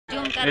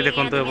ये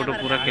देखो तो एपट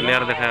पूरा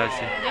क्लियर देखा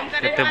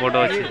केते बड़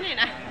अच्छे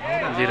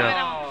जिराफ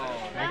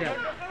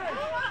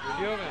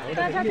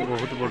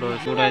बहुत बड़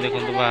गुड़ा देखो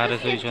बाहर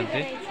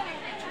शोचते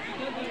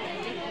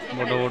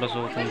बड़ बड़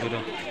सब कुंभीर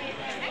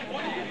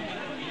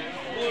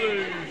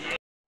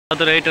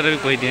तो रेटर भी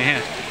कही दिए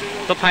हैं।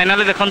 तो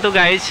फाइनाली देखो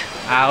गाइज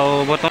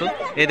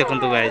ये देखो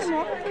गाइज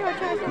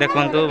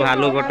देखो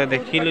भालू गोटे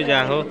देखिलु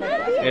जा हो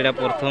यहाँ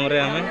प्रथम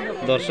आम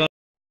दर्शन।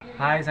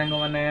 हाय सांग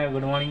मैंने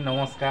गुड मॉर्निंग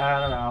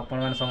नमस्कार आपण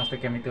मैंने समस्ते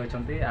केमिति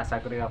अछंती आशा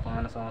करी आपण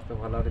मैंने समस्ते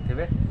भल थे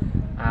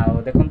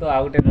देखो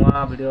आउ गोटे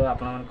नुआ वीडियो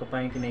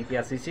आपण कि नहीं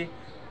आसी।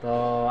 तो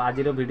आज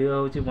वीडियो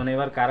हूँ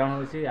बनइबार कारण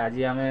हूँ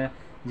आज आम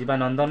जीवा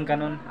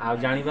नंदनकानन आ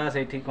जाना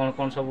से कौन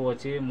कौन सब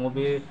अच्छी मु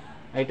भी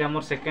यहाँ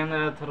मोर सेकेंड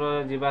थर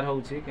जीवार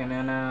हूँ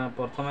कहीं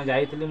प्रथम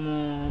जाइली मु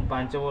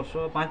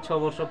 5-6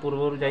 वर्ष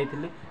पूर्व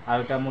जाइली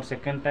आटा मोर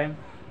सेकेंड टाइम।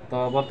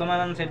 तो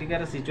बर्तमान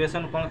सेठिकार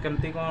सिचुएसन कौन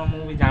केमती कौन मु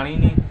भी जानी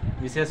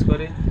विशेष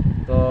करी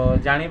तो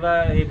जानिबा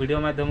ये वीडियो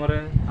माध्यम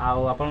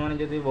आपण मैंने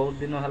जब बहुत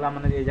दिन है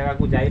माने ये जगह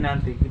को जाई ना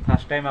कि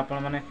फर्स्ट टाइम आपण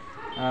मैंने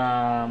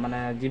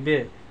माने जीवे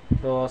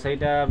तो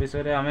सहीटा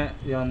विषय आम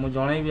मुझे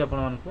जनईबी आपण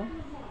मानकु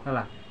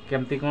है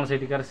केमती कौन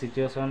सेठिकार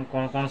सिचुएसन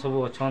कौन कौन सब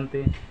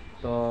अच्छी।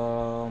 तो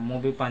मु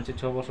भी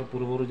 5-6 वर्ष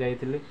पूर्व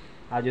जाइली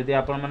आदि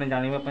आपण मैंने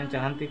जानापी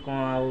चाहती कौन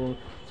आउ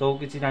सब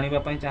किसी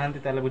जानापी चाहती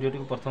ताले वीडियो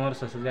को प्रथम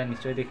शेष जाए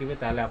निश्चय देखिए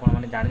ताले आपण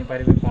मैंने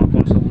जानीपारे कौन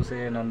कौन सब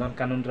से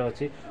नंदनकानन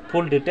अच्छी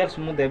फुल डिटेल्स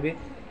मु देवी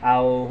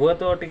आउ हुए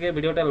तो टी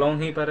वीडियोटा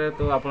लॉन्ग हो पारे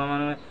तो आपण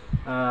मैंने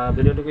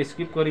वीडियो को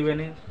स्किप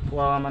करेंगे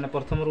माने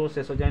प्रथम रू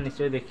शेष जाए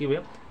निश्चय देखिए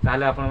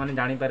ताले आपण मैंने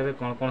जानीपारे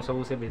कौन कौन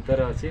सब से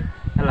भितर अच्छी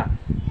है।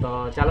 तो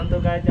चलते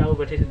गाइज आउ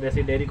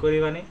बेसी देरी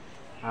करवानी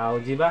आउ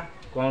जीवा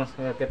कौन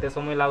केते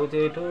समय लगुच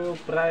यू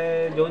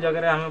प्राय जो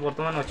जगह आम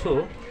बर्तमान अच्छू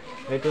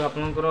यू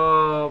आपंकर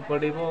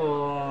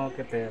पड़ो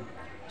के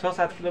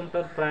 6-7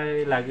 किलोमीटर प्राय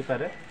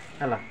लगिपारे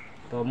है।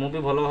 तो मु भी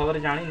भल भाव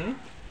जानी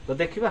तो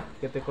देखा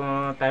केते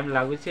कौन टाइम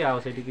लगुच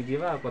आठिकी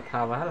जीवा कथा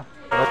है।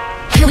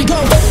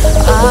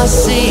 I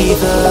see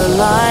the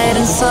light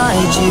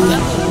inside you,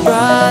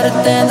 brighter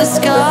than the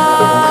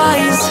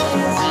skies.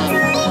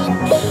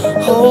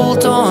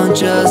 Hold on,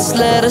 just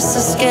let us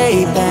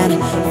escape and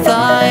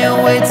fly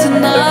away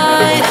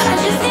tonight.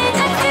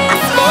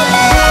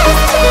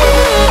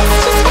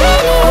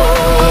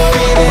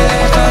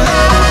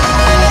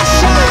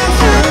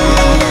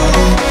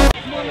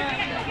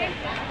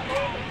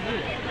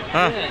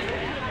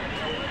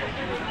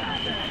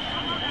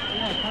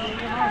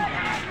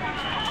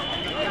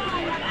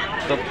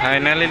 तो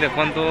फाइनाली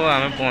देखो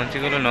आम पहुँची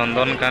गलु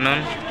नंदनकानन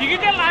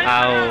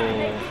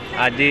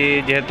आज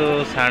जेहेतु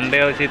संडे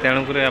अच्छी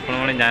तेणुक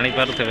आपने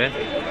जानीपे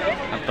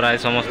प्राय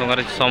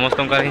समस्त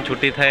ही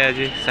छुट्टी थाए आज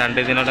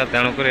संडे दिन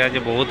तेणुक आज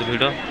बहुत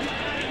भिड़।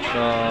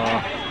 तो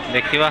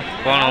देखा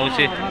कौन हो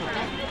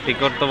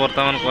टिकट तो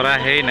बर्तमान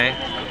कराई ना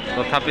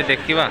तथापि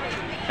देखा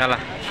है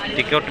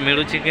टिकट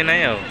मिलूँ कि ना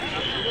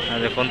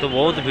देखो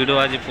बहुत भिड़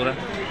आज पूरा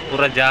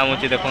पूरा जाम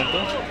अच्छी देखो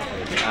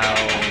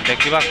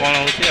देखा कौन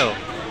हो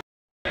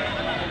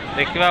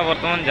देखा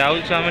बर्तमान जाऊँ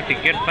आम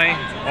टिकेट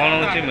कौन हो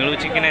मिलूँ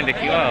कि नहीं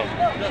देखा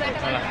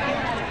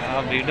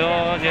भिड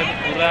जेहतु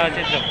पूरा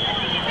अच्छे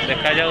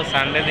देखा जाऊ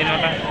संडे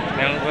दिनटा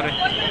तेणुक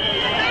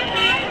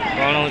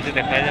कौन हो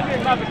देखा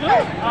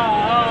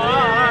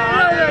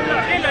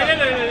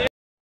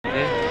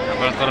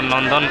आपंकर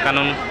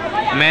नंदनकानन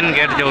मेन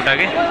गेट जोटा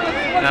कि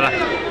है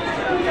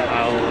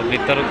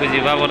भीतर को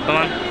जीवा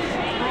बर्तमान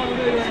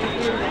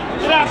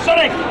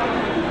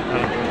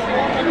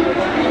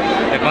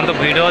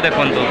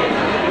देखो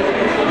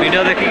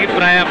वीडियो देखिकी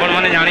प्राय आपण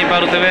मैंने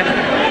जानीपारे है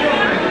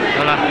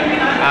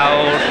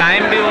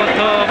टाइम भी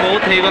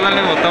बहुत हो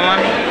गलानी बर्तमान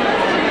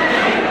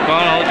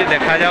कौन हो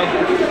देखा जाऊ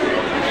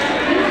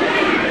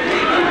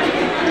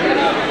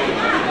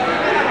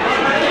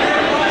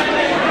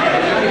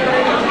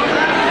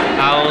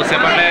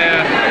सेपटे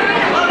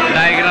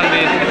डायग्राम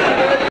भी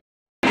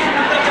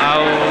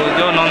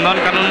जो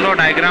नंदनकानन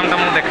डायग्रामटा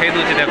मुझे देखई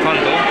दूसरी देखूँ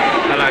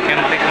है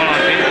केमती कौन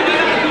अच्छी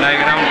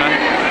डायग्रामटा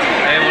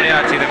ये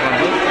अच्छी देखूँ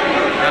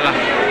है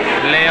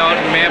layout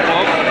map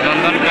of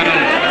Nandankanan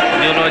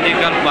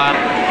zoological park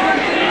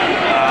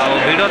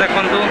video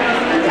देखूँ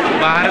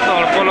बाहर तो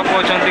अल्प लोक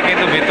अच्छा कि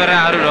भितर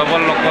आहरी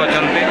डबल लोक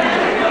अच्छा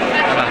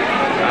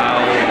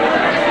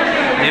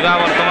जीवा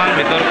बर्तमान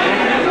भीतर को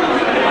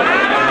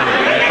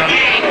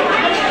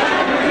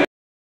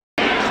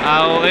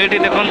ये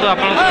देखो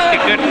आप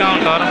टिकेट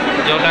काउंटर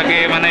जोटा कि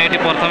माने ये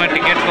प्रथम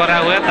टिकेट करा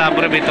हुए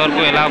तापर भीतर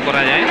को एलाउ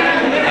करा जाए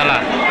है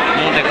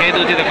मुझे देखई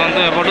दूसरी देखो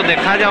एपटू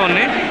देखा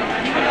जाऊनी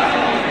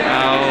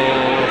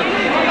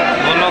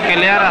भल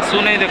क्लियर आसू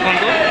नहीं देखो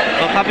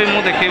तथापि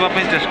मुझे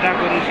देखापी चेष्टा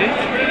करुँची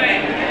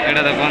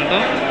यहाँ देखो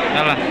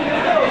है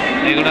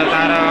युवा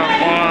तार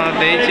कौन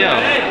दे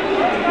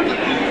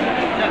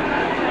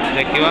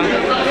देखा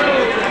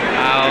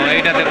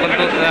आईटा देखो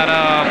तार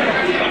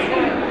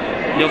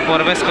जो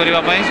प्रवेश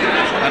करने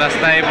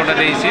रास्ता एपटे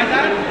देसी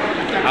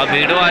आ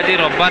भिड़ आज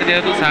रविवार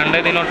जेहेतु संडे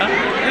दिनटा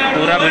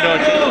पूरा भिड़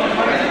अच्छी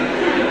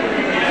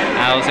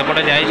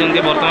आउपटे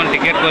जाइए बर्तमान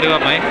टिकेट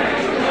करने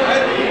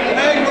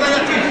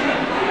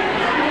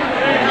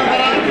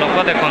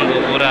देखो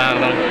पूरा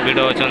एकदम भिड़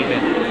अच्छा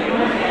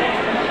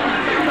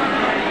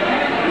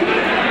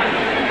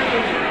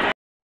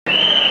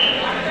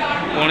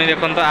पुणी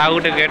देखो आउ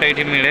गोटे गेट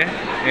ये मिले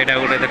यहाँ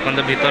गोटे देखो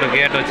भीतर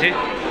गेट अच्छी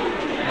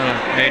यहाँ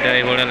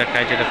ये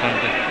लिखाई देखो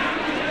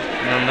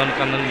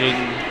नंदनकानन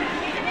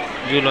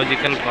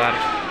जूलॉजिकल पार्क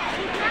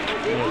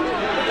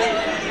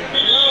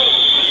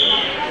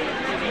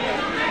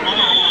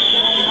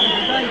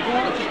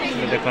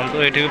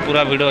देखो ये भी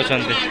पूरा भिड़ अच्छा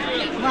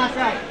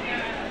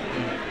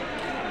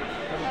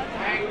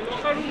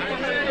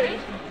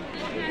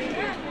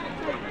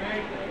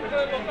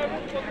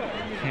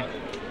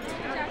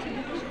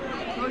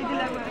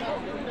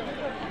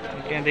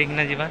क्या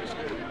देखना जीवा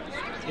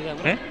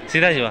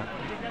सीधा जीवा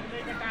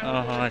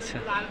ओह अच्छा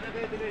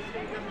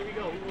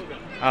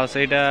आउ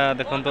सहीटा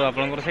देखो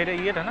आपंकर सहीटा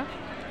येटा ना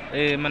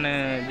ये माने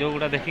जो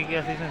गुड़ा देखिकी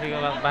आसी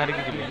बाहर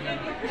की जी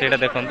से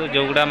देखो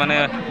जो गुड़ा माने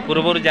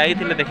पूर्व जाइए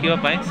देखा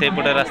से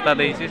पटे रास्ता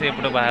देसी से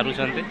पटे बाहर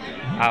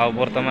आ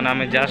बर्तमान आम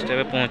जस्ट ए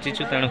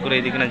पहुँचीचु तेणुक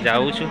ये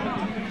जाऊँ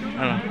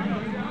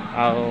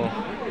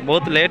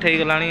बहुत लेट हो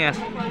गला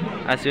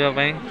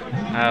आसवाई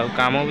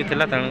काम भी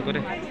थिला तेणुक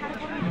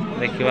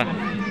देखा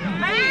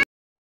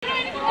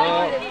तो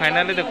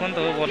फाइनाली देखो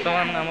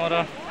बर्तमान आमर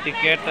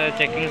टिकेट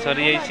चेकिंग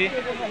सरी जाइए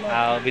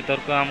भीतर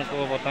को आमको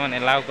बर्तमान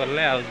एलाउ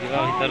करले आवा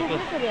भीतर को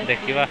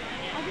देखा है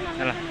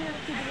यहाँ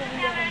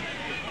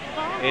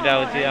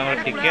हूँ आम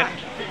टिकेट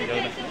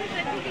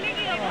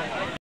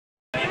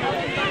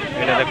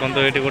ये देखो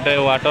ये गोटे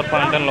वाटर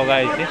फाउंटेन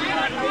लगाई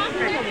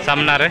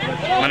सामना रे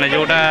माने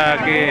जोटा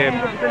कि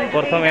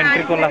प्रथम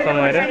एंट्री कला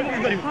समय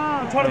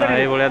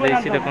ये भाया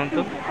देखो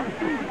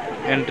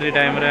एंट्री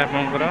टाइम रे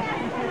आपंकर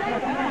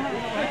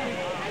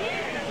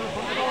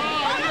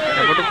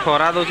एपटे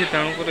खरा दूसरी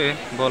तेणुक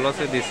भल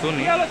से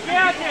दिशुनी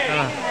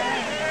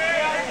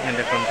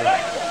देखो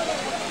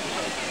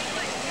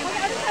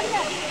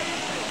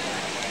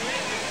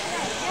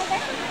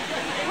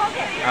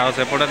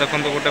आसेपटे देखो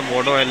गोटे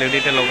बड़ एलईडी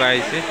टे लगाई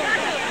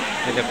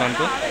देखो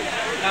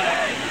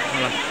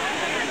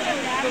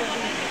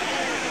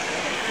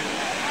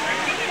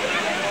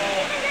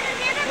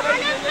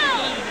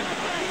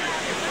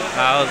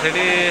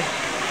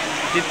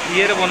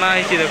ये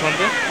बनाई देखो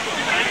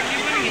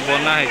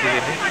बनाई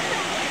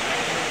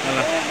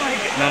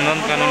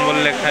नंदनकानन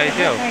बोली लिखाई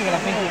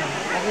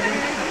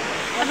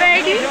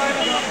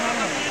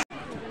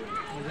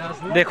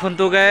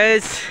देखु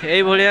गाइस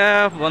यही भाया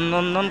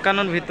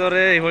नंदनकानन भितर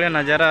ये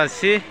नजारा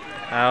अच्छी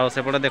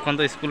आसेपटे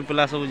देखो स्कूल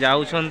पिला सब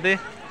जाऊँच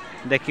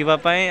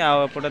देखापी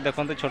आपटे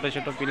देखो छोट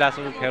छोट पिला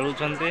सब खेलुं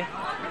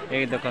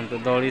ये देखो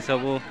दली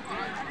सब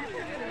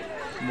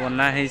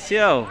बनाई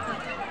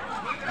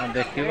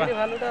देखा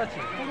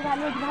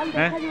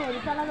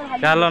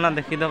चलो ना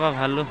देखीदबा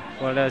भालू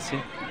कड़े अच्छी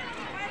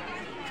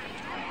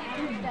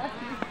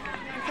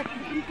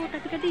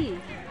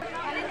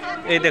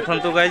ये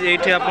देखो गाइज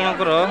ये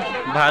आपणकर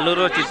भालूर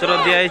चित्र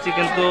दिखाई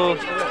किंतु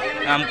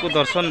आमको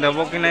दर्शन देव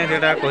कि ना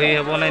कही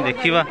हेब ना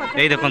देखा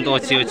ये देखो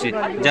अच्छी अच्छी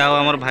जाओ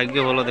आमर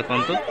भाग्य भल देखो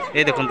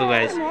ये देखो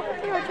गाइज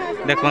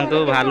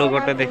देखो भालू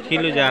गोटे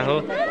देखिलु जा हो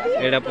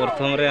यहाँ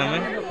प्रथम रे आम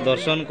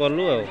दर्शन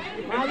कलु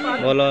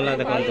भल है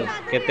देखो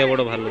केते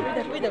बड़ भालू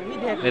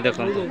ये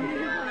देखो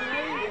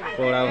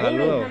कला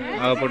भालू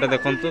आपटे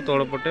देखो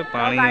तल पटे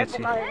पानी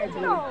अच्छी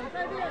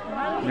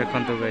देखो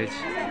गाइज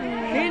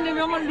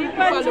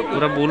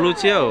पूरा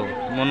बुलूची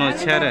मन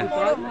इच्छा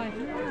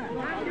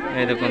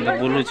ये देखो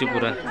बुलूची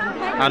पूरा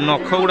आ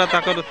नख गुड़ा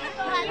ताकर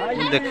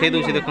देखे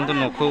दूसरी देखो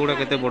नख गुड़ा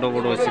केते बड़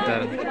बड़ अच्छी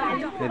तार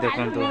ये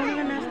देखो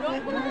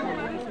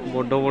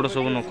बड़ बड़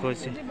सब नख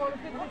अच्छी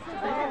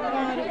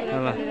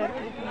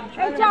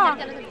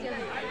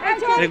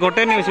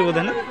गोटे नहीं अच्छी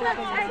बोधे ना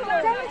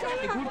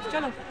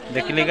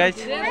देखिली गाइज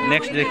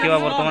नेक्स्ट देखा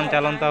बर्तमान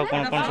चलता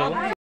कौन कौन सब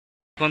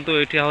देखो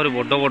ये आहरी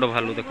बड़ बड़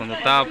भालू देखो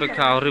ता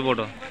अपेक्षा आहरी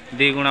बड़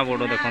 2 गुणा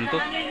बड़ देखो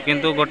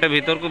किंतु गोटे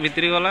भीतर को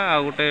भितरी गला आ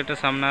गोटे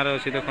सामने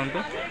अच्छी देखो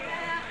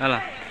है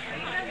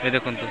ये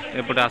देखो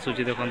एपटे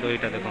आसूची देखो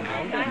यहाँ देखो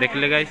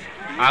देखिले गाइज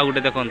आ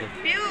गोटे देखो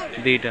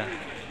 2टा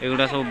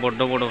एगुड़ा सब बड़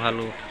बड़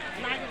भालू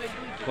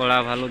कला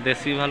भालू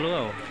देसी भालू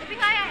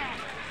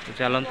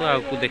चलतु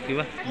आपको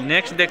देखा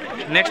नेक्स्ट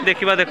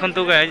देखा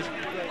देखु गाइज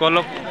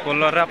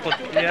कलरा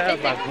पतिया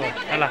बाघ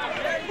है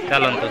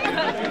चलतु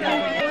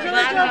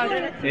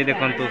ये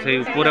देखो से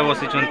ऊपर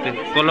बसी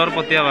कलर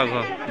पतिया बाघ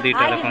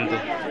 2टा देखो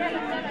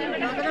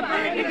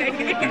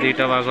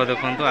 2टा बाघ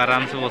देखो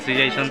आराम से बसी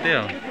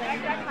जाइए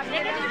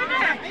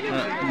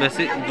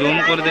बेसी जूम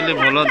करदे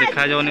भल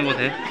देखा जाऊनी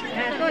बोधे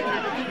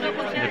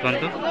देखो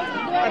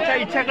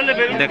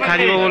देखा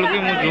बोल कि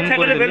मुझे जूम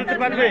कर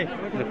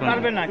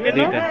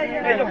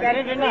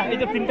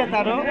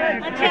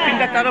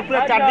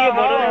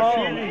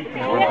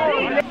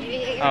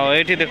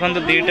ये देखो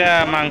 2टा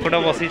मांकड़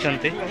बसी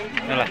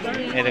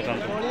ये देखो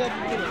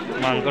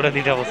मांकड़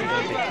 2टा बसी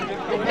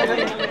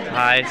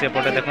हाँ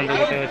सेपटे देखो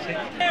गोटे अच्छे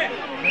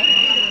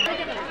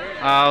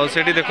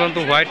आठ देखो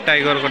व्हाइट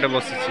टाइगर गोटे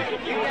बसी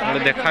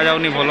देखा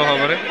जाऊनी भल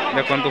भाव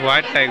देखो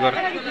व्हाइट टाइगर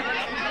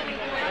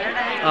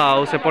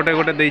सेपटे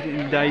गोटे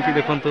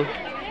देखो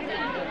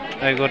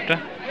टाइगरटा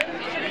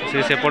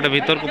से सेपटे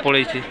भीतर को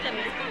पड़े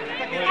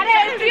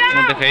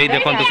देखे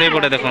देखु से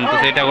पटे देखु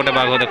से गोटे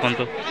बाघ देखु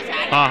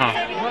हाँ हाँ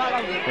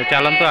तो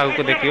चलतु आग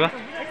को देखा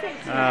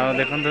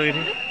देखु ये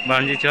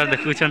भाणजी छुआ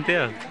देखुं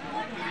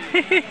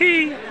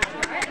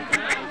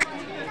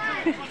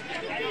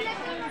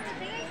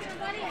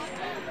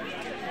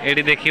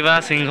ये देखा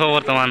सिंह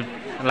वर्तमान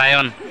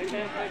लायन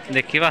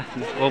देखा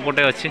को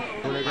पटे अच्छी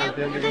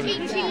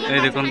ये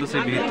देखु से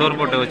भीतर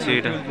पटे अच्छी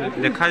यहाँ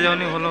देखा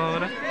जाऊनी भल भाव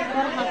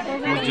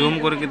में जूम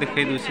करके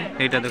देखई दूसरी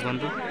यहाँ देखु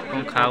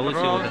कौन खाऊ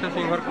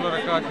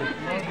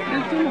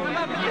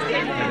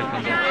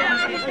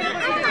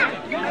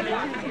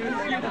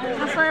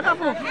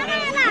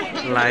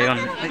लायन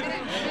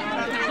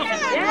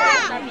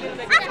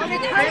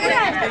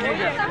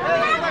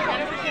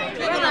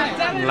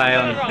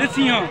लायन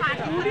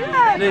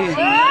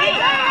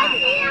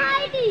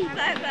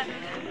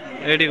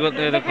एडी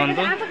देखु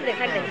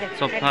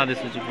सफा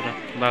दिशुच पूरा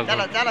बाघ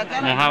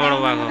महाबड़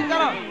बाघ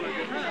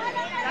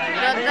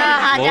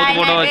बहुत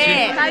बड़ अच्छी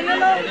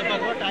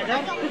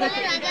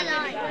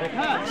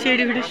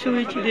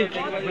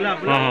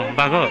हाँ हाँ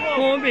बाघ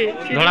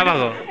धड़ा बाघ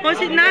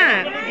ना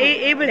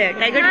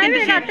टाइगर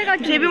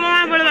से भी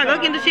महाबड़ बाघ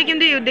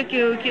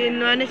कि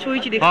माने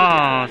शोई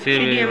हाँ सी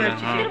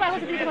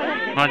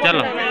हाँ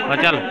चलो हाँ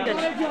चल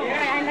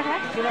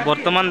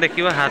बर्तमान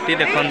देखा हाथी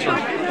देखु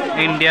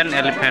इंडियन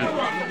एलिफेंट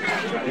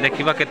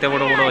देखा केते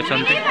बड़ बड़ अच्छा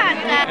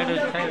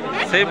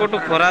से पटू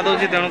खरा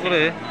दौर तेणुक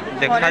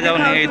देखा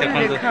जाऊनी ये देखो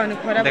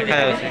देखा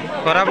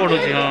खरा पड़ू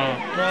हाँ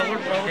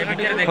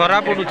खरा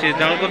पड़ू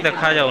तेणुक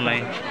देखा जाऊना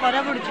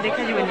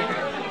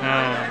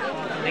हाँ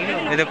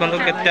ये देखो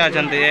केते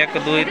अच्छा 1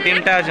 2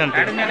 3 टा अच्छा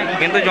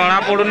किंतु जना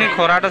पड़ूनी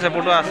खराटा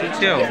सेपटू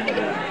आसूसी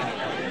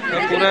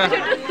पूरा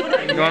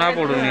जना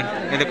पड़ूनी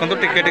ये देखो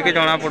टिके टिके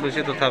जना पड़ू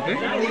तथापि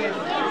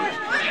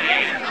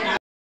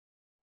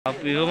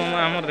पीओ मामा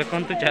आम देखु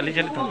चली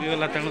चली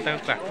थकीगला तेणु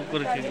पाखु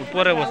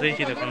कर बसई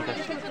देखु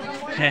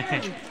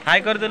हाई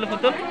करदेलु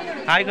पुतुल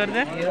हाई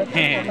करदे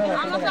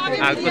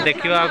आगे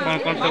देखा कौन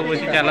कौन सब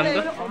बस चलत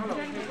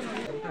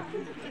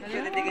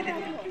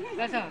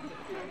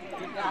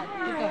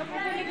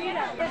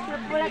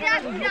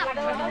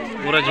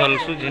पूरा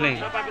झलसुझ नहीं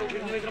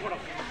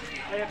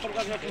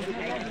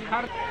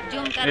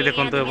ये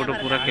देखो एपटू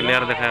पूरा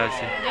क्लियर देखा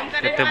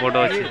केते बड़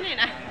अच्छे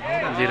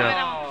जिराफ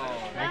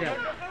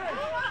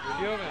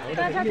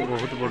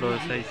बहुत बड़ा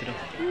साइज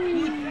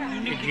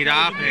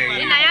जिराफ है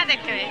ये नया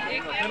देखे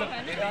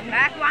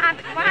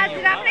वहाँ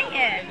जिराफ नहीं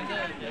है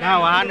हाँ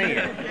वहाँ नहीं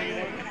है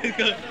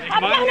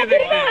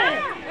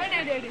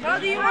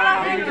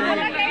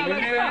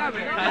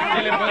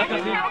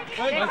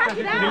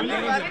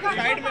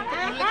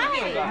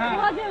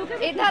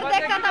इधर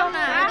देखा था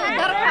ना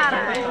उधर खा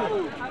रहा है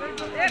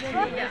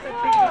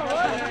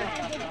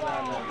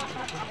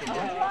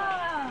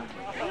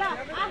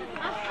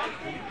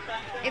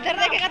इधर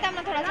देखेगा तो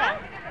हमने थोड़ा सा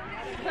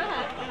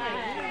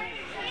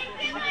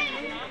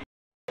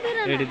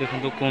ये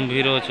देखो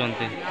कुंभीर अच्छा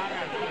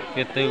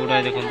केते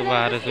गुड़ा देखो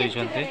बाहर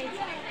शोचते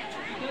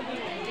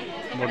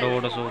बड़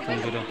बड़ सब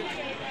कुंभीर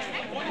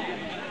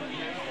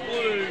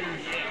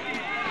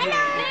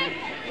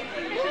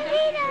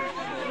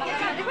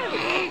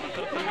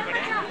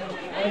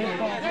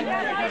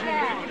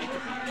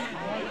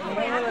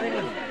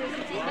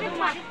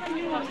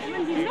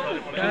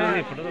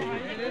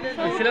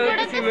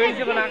सीमेंट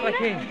से बना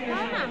के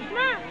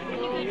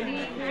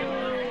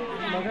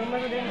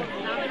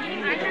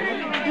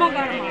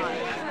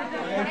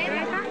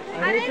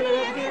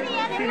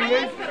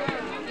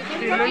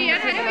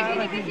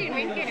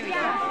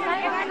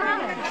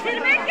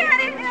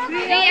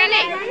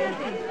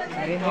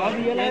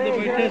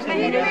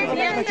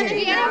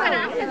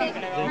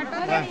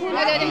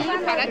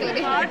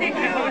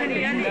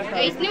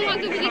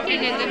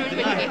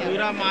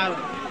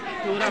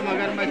पूरा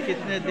मगरमच्छ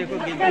कितने देखो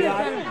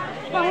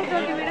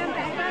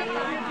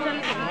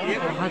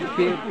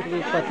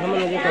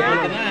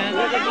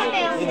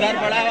उधर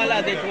बड़ा वाला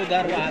देखो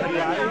उधर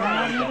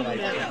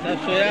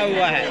सब सोया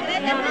हुआ है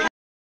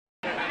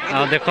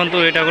देखु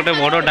यहाँ गोटे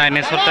बड़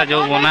डायनासोर जो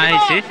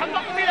बनाई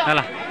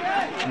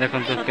देखो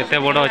केते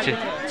बड़ अच्छे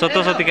सत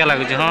सतिका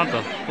लगुच हाँ तो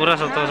पूरा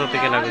सत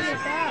सतिका लगुच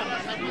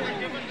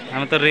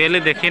आम तो रियली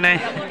देखी ना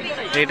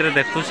ये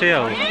देखुचे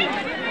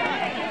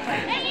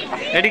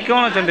ये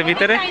कौन अच्छा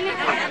भितर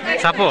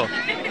साप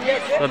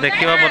तो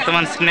देखा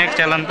बर्तमान स्नेक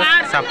चलता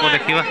साप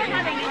देखा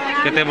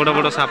केते बड़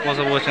बड़ साप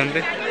सब अच्छा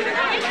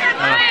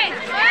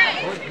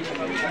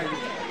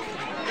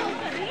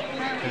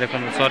देखो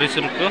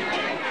सरीसृप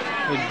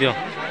उद्यान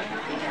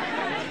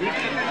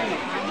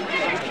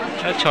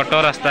छोट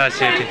रास्ता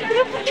अच्छे ये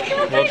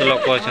बहुत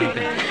लोक अच्छा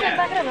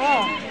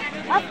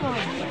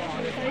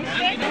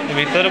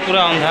भीतर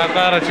पूरा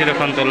अंधाकार अच्छी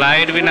देखो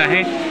लाइट भी ना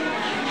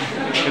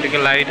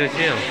लाइट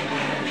अच्छी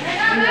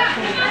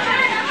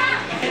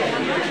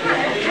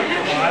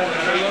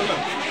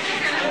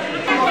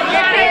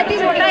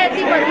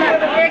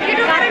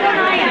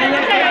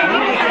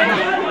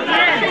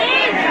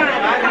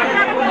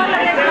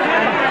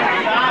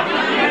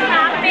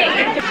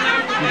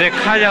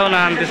देखा जाऊना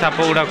साप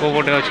गुड़ा कौ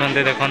पटे अच्छा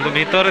देखो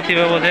भितर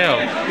थे बोधे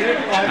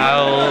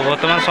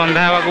बर्तमान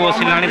सन्ध्या हाँ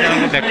बसला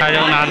देखा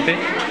जाऊना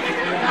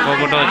कौ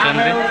पटे अच्छा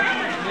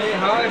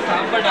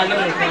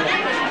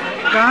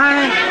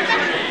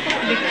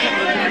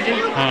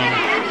हाँ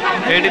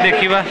ये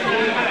देखा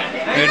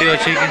ये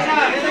अच्छी कि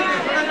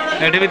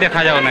ये भी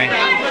देखा जाऊ ना ये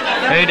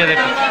देख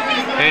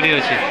ये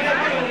अच्छी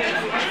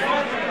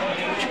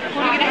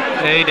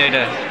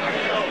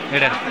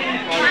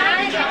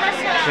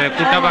ये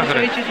कुटा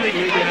पाखरे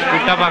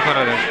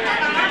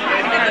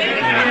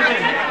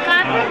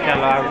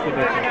चलो आगे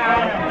देख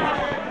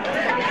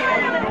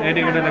ये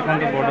गोटे देखो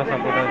बड़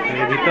सापटा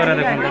अच्छे भितर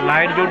देखो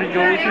लाइट जो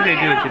जलूसी से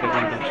अच्छी देखो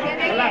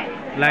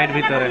लाइट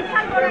भितर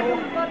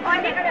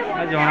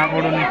जना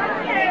पड़ूनी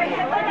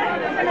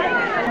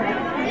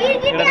ये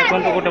देखो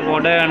गोटे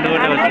बड़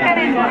एंडुओटे अच्छे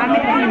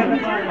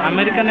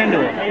अमेरिकन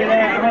एंडुओ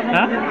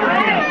हाँ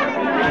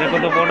देखो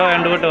तो बड़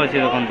एंडुओटे अच्छे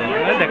देखो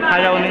देखा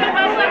जाऊनी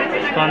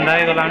सन्ध्या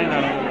हो गला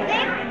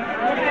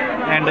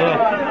एंडुओ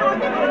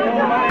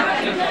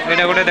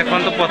ये गोटे देखो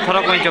पत्थर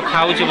कईच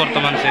खाऊ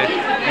बर्तमान से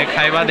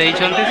खाइबा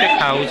देइछन्ति से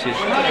खाऊ से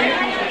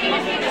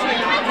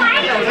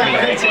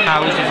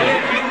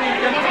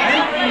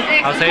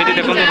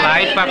देखो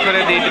लाइट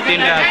पाखरे दी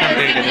तीनटा अच्छा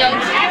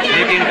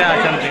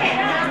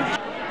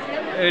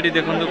ये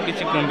देखो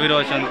किसी कुंभीर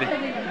अच्छा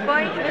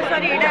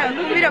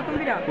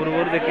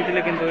पूर्व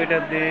देखी किंतु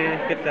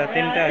यहाँ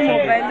तीनटा अच्छा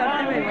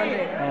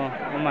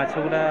हाँ माछ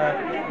गुड़ा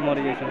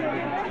मरी जाइए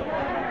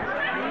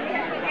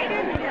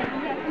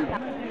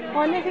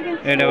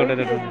गोटे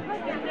देखो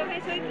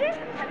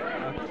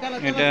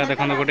यहाँ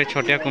देखो गोटे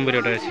छोटिया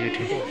कुंभीरटा अच्छी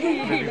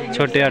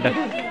छोटियाटा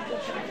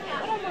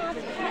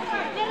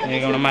ये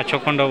गोटे माछ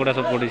खंड गुड़ा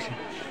सब पड़ी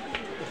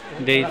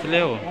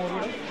देते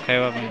खावाई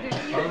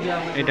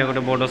यहाँ गोटे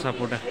बड़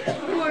सापटा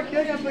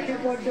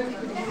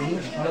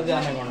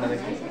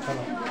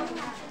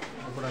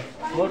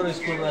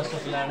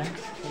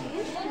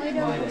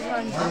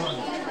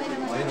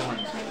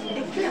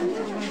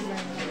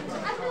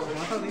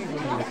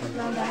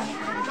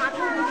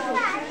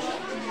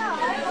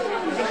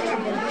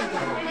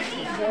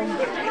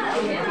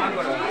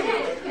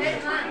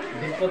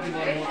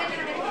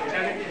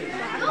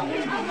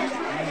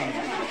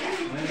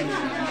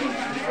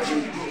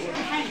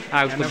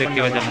आगू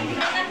देखा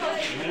चलते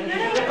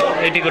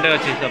ये गोटे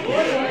अच्छे सब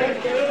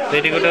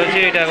ये गोटे अच्छे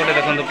यहाँ गोटे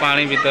देखो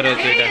पानी भीतर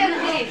अच्छे यहाँ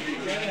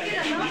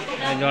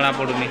जना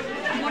पड़ूनी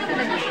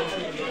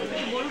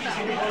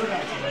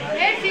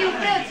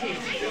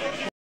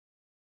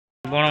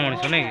बण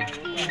मनीष नहीं कि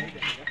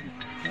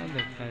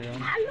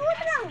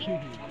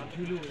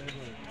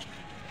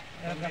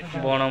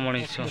बण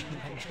मनीष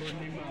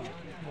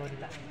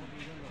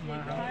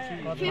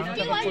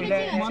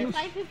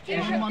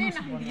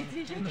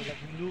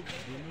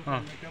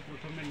हाँ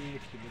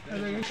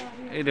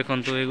ये देखो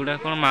युवा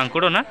कौन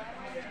मांकड़ ना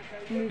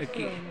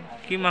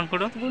कि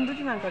मांकड़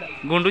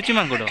गुंडुची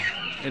मांकड़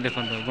ये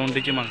देखो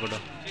गुंडुची मांकड़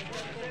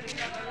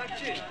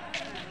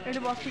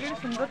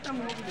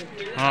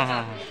हाँ हाँ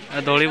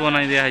हाँ दली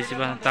बनाई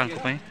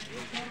दिखाई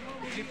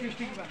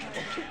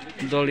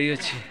दली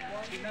अच्छी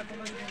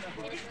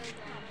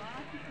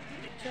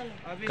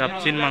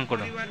कापचिन मांकड़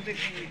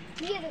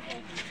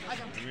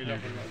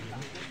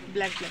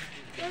ब्लैक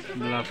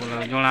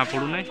जना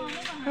पड़ू ना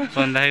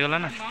सन्ध्या हो गला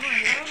ना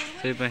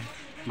से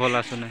भल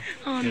आसुना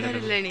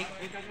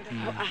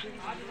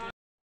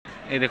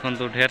ये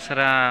देखो ढेर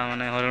सारा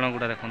माने हरिण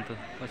गुड़ा देखो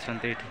अच्छा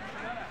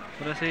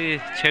पूरा से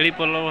छेली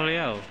पल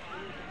भाया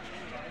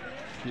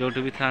जो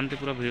भी था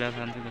पूरा भिड़ा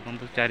था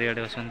देखो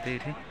चारिआडे अच्छा ये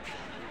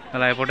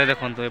एपटे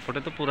देखो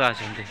एपटे तो पूरा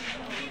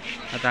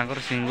अच्छा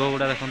सिंह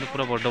गुड़ा देखो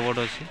पूरा बड़ बड़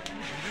अच्छी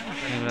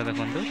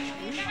देखो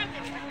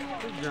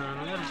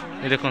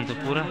ये देखो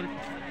पूरा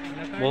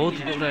बहुत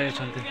गुड़ा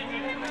अच्छा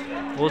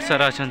बहुत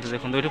सारा अच्छा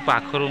देखो ये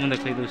पाखर मुझे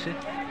देखी दूसरी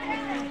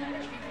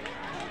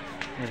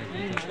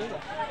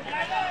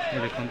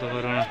देखो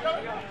हरण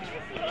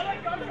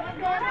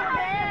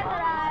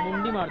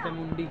मुंडी मारते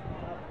मुंडी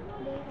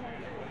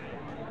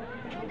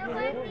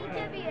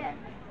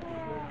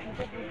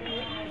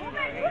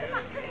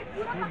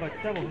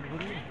बच्चा बहुत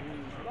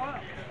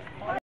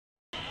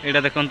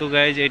यहाँ देखो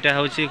गाई यहाँ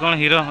हूँ कौन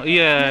हीरो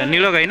ये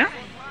नील गाई ना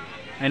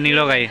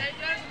नील गाई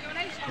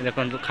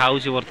देखो खाऊ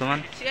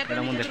बर्तमान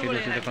यहाँ मुझे देखी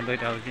दूसरी देखो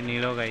यहाँ हूँ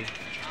नील गाई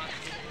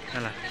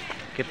है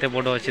केते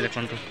बड़ अच्छी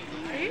देखो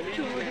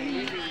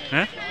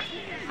हाँ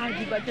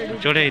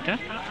चढ़े यहाँ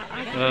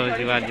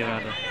जा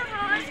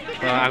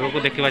तो आग को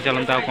देखा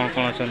चलता कौन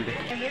कौन अच्छा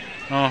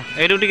हाँ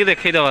ये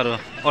देखी देवार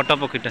अट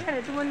पक्षीटा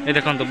ये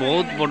देखो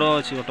बहुत बड़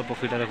अच्छी अट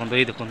पक्षीटा देखो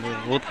ये देखो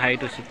बहुत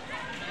हाइट अच्छी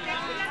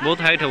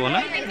बहुत हाइट हम ना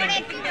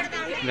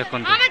देखो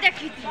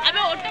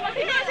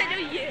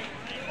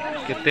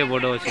केते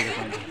बड़ अच्छी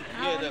देखो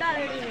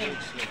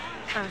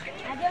हाँ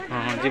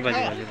हाँ जीवा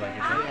जीवा जीवा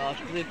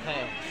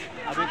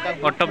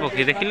अट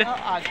पक्षी देखिले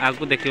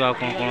आगू देखा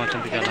कौन कौन अच्छा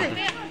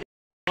चलते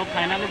तो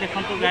फाइनाली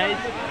देखो गाइस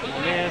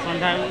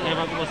सन्ध्या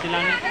होगा बसला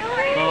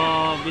तो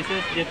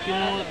विशेष जी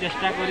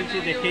चेष्टा कर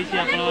देखी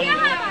आपण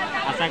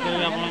आशा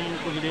करी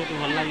आपको वीडियो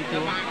भल लगी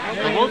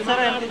बहुत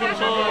सारा एमती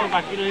जिन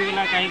बाकी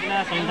रहीगला कहीं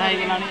सन्ध्या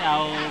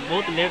होगा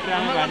बहुत लेट्रे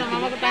आम गाड़ी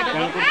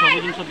तेणुक सब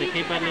जिन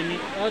देखी पारे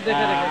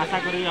आशा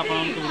करी आपको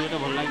वीडियो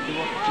भल लगी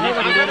नेक्स्ट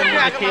वीडियो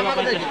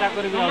देखा चेष्टा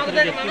करी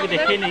देखी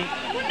देखे नहीं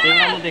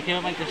सेगुड़ा मुझे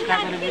देखा चेष्टा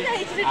करी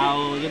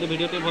आदि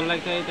वीडियो भल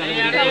लगी है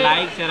वीडियो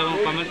लाइक शेयर और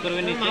कमेंट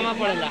करेंगे नीचे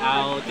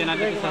आउ चैनल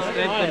को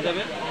सब्सक्राइब करदे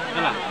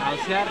है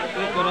शेयर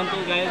करूँ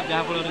गाय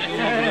जहाँफल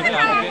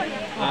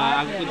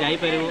आगे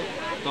जापर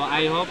तो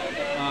आई होप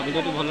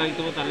वीडियो भल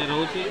लगी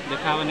रोचे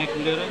देखा नेक्स्ट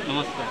वीडियो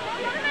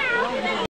नमस्कार।